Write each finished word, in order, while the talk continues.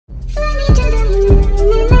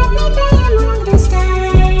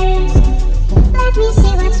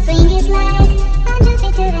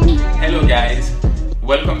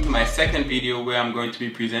Welcome to my second video where I'm going to be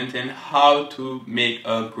presenting how to make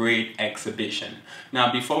a great exhibition.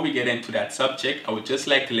 Now before we get into that subject, I would just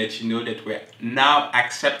like to let you know that we're now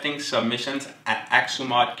accepting submissions at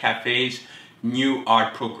Axumart Cafe's new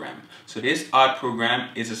art program. So this art program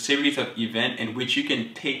is a series of events in which you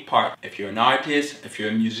can take part. If you're an artist, if you're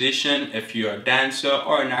a musician, if you're a dancer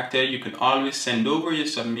or an actor, you can always send over your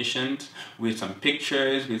submissions with some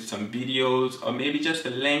pictures, with some videos, or maybe just a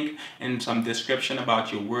link and some description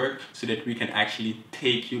about your work so that we can actually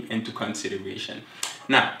take you into consideration.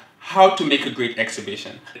 Now, how to make a great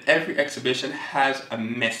exhibition. Every exhibition has a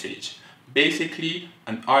message. Basically,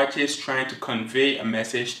 an artist trying to convey a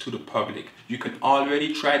message to the public. You can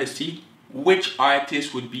already try to see which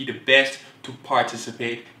artist would be the best to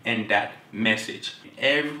participate in that message.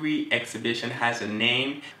 Every exhibition has a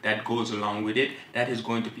name that goes along with it that is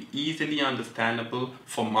going to be easily understandable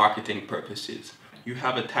for marketing purposes. You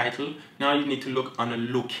have a title, now you need to look on a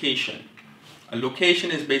location. A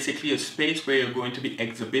location is basically a space where you're going to be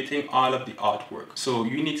exhibiting all of the artwork. So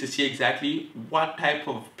you need to see exactly what type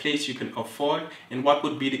of place you can afford and what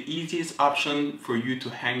would be the easiest option for you to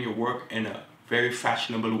hang your work in a very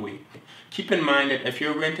fashionable way. Keep in mind that if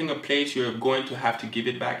you're renting a place, you're going to have to give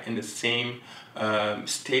it back in the same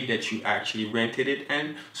state that you actually rented it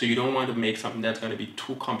in. So you don't want to make something that's going to be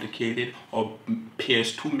too complicated or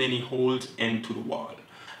pierce too many holes into the wall.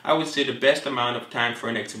 I would say the best amount of time for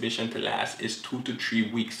an exhibition to last is 2 to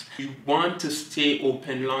 3 weeks. You want to stay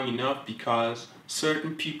open long enough because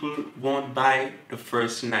certain people won't buy the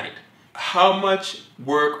first night. How much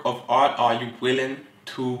work of art are you willing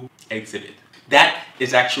to exhibit? That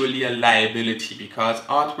is actually a liability because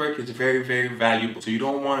artwork is very, very valuable. So you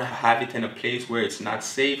don't want to have it in a place where it's not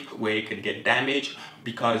safe, where it can get damaged,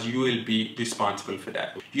 because you will be responsible for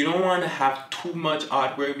that. You don't want to have too much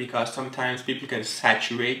artwork because sometimes people can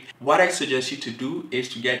saturate. What I suggest you to do is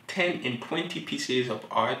to get 10 and 20 pieces of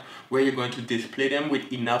art where you're going to display them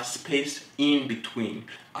with enough space in between.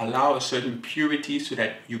 Allow a certain purity so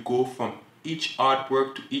that you go from each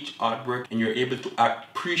artwork to each artwork and you're able to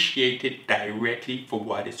appreciate it directly for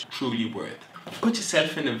what it's truly worth. Put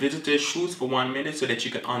yourself in the visitor's shoes for 1 minute so that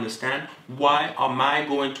you can understand why am I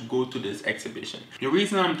going to go to this exhibition. The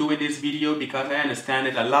reason I'm doing this video because I understand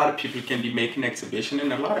that a lot of people can be making exhibition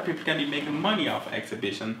and a lot of people can be making money off of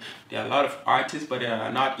exhibition. There are a lot of artists but there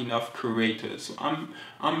are not enough curators. So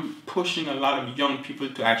I'm pushing a lot of young people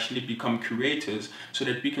to actually become curators so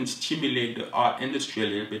that we can stimulate the art industry a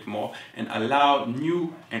little bit more and allow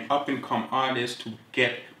new and up-and-coming artists to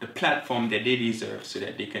get the platform that they deserve so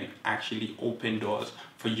that they can actually open doors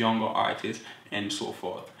for younger artists and so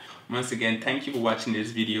forth. Once again, thank you for watching this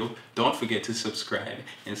video. Don't forget to subscribe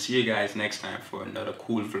and see you guys next time for another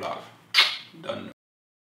cool vlog. Done.